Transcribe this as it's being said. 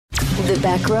The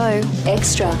Back Row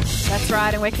Extra. That's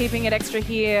right, and we're keeping it extra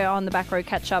here on the Back Row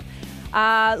Catch-Up.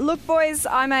 Look, boys,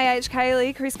 I'm A.H.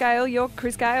 Kaylee. Chris Gale, you're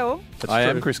Chris Gale. I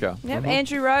am Chris Gale. Yep.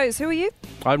 Andrew Rose, who are you?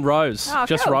 I'm Rose. Oh,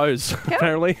 Just cool. Rose,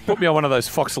 apparently. Put me on one of those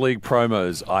Fox League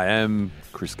promos. I am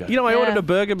Chris Gale. You know, I Yeah. ordered a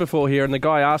burger before here, and the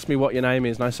guy asked me what your name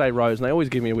is, and I say Rose, and they always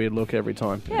give me a weird look every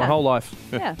time. Yeah. My whole life.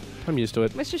 Yeah. I'm used to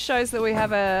it. Which just shows that we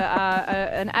have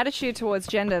an attitude towards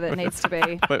gender that needs to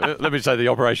be... Let me say the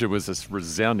operation was a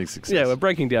resounding success. Yeah, we're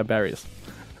breaking down barriers.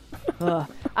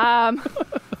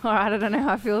 All right, I don't know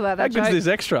how I feel about that How good's joke. this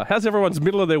extra? How's everyone's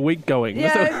middle of their week going?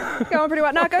 Yeah, going pretty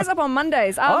well. No, it goes up on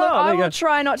Mondays. Look, there I you will go.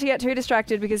 try not to get too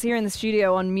distracted because here in the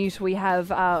studio on mute we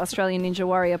have Australian Ninja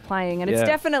Warrior playing, and it's Yeah.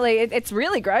 definitely it's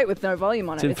really great with no volume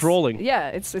on it. It's enthralling. Yeah,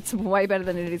 it's way better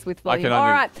than it is with I volume. can All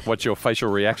only right. watch your facial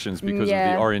reactions because of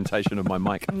Yeah. the orientation of my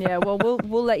mic. Yeah, well,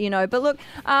 we'll let you know. But look,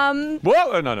 Whoa!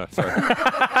 Oh, no, sorry.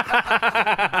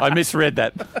 I misread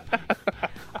that.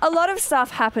 a lot of stuff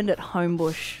happened at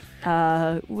Homebush.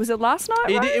 Was it last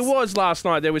night? It Rose? was last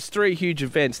night. There was 3 huge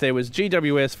events. There was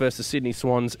GWS versus Sydney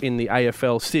Swans in the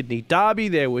AFL Sydney Derby.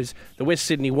 There was the West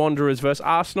Sydney Wanderers versus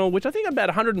Arsenal, which I think about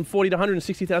 140 to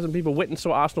 160,000 people went and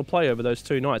saw Arsenal play over those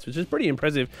 2 nights, which is pretty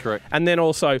impressive. Correct. And then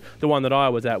also the one that I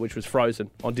was at, which was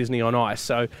Frozen on Disney on Ice.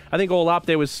 So I think all up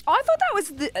there was... I thought that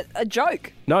was a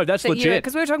joke. No, that's legit.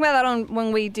 Because we were talking about that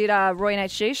when we did Roy and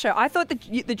HG show. I thought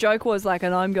the joke was like,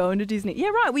 and I'm going to Disney. Yeah,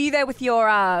 right. Were you there with your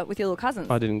little cousins?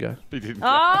 I didn't go. He didn't.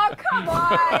 Oh, come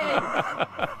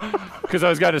on. Because I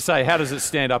was going to say, how does it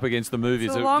stand up against the movie?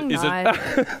 It's a long night.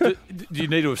 Do you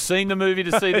need to have seen the movie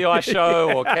to see the ice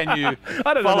show, or can you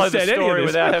I don't follow the understand any of story this.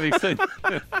 without having seen?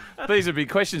 These are big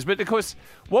questions. But of course,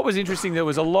 what was interesting, there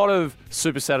was a lot of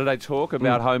Super Saturday talk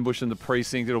about Homebush and the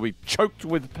precinct. It'll be choked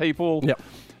with people. Yep.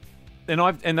 And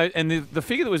the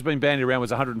figure that was being bandied around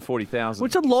was 140,000.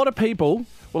 Which a lot of people...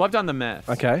 Well, I've done the math.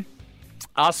 Okay.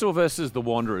 Arsenal versus the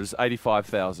Wanderers,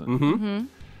 85,000. Mm-hmm.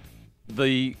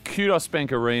 The Kudos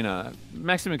Bank Arena,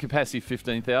 maximum capacity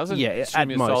 15,000. Yeah, at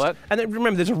Assume you saw most. that. And then,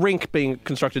 remember, there's a rink being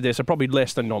constructed there, so probably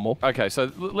less than normal. Okay, so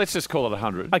let's just call it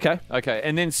 100. Okay. Okay,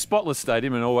 and then Spotless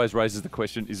Stadium, and always raises the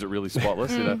question, is it really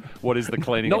spotless? You know, what is the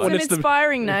cleaning? Not like? when It's an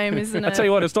inspiring name, isn't it? I tell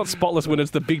you what, it's not spotless when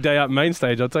it's the big day up main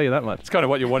stage, I'll tell you that much. It's kind of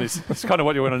what you want. It's kind of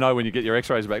what you want to know when you get your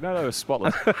X-rays back. No, it's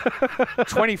spotless.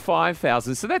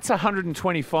 25,000. So that's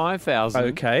 125,000.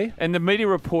 Okay. And the media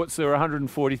reports there are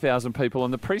 140,000 people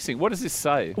on the precinct. What does this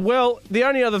say? Well, the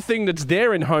only other thing that's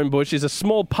there in Homebush is a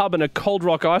small pub and a Cold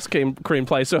Rock ice cream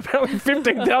place. So apparently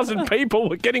 15,000 people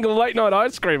were getting a late night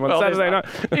ice cream on Saturday night.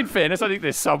 In fairness, I think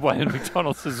there's Subway and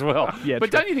McDonald's as well. Yeah,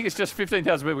 but true. don't you think it's just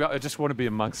 15,000 people go, I just want to be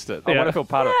amongst it. I Yeah. want to feel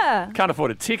part Yeah. of it. Can't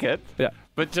afford a ticket, Yeah.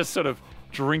 but just sort of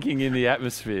drinking in the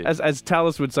atmosphere. As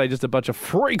Talis would say, just a bunch of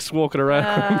freaks walking around.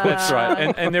 That's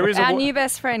right. And there is Our new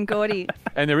best friend, Gordy.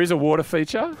 a water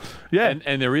feature. Yeah.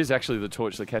 And there is actually the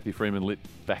torch that Kathy Freeman lit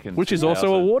back in Which is also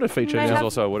a 2000. water feature They Which now. is have-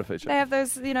 also a water feature. They have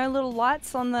those, little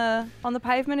lights on the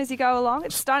pavement as you go along.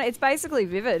 It's stunning. It's basically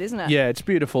vivid, isn't it? Yeah, it's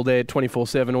beautiful there,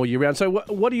 24/7 all year round. So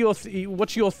what are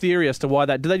what's your theory as to why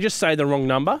that? Did they just say the wrong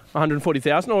number,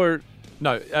 140,000, or...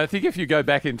 No, I think if you go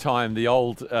back in time, the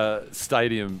old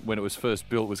stadium, when it was first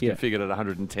built, was Yeah. configured at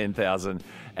 110,000,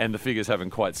 and the figures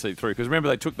haven't quite seeped through. Because remember,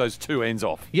 they took those 2 ends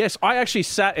off. Yes, I actually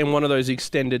sat in one of those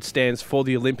extended stands for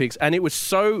the Olympics, and it was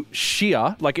so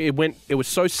sheer, like it was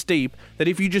so steep that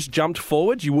if you just jumped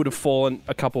forward, you would have fallen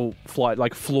a couple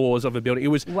floors of a building. It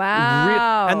was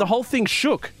Wow. and the whole thing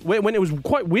shook when it was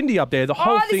quite windy up there. The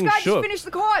whole thing this guy shook. just finished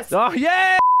the course. Oh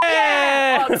yeah!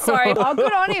 Yeah. Oh, sorry. Oh,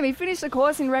 good on him. He finished the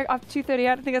course in 2:38.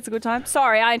 I think that's a good time.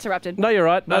 Sorry, I interrupted. No, you're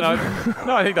right. No,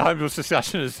 I think the Homebush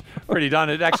discussion is pretty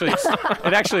done. It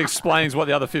actually explains what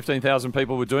the other 15,000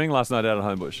 people were doing last night out at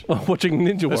Homebush. Watching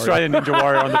Ninja Warrior. Australian Ninja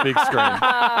Warrior on the big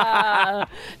screen.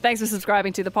 Thanks for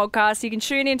subscribing to the podcast. You can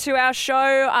tune into our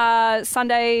show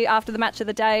Sunday after the match of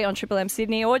the day on Triple M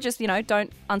Sydney, or just,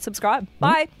 don't unsubscribe.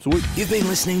 Bye. Sweet. You've been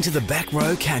listening to the Back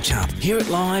Row Catch Up. Hear it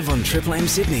live on Triple M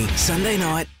Sydney, Sunday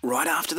night, right after the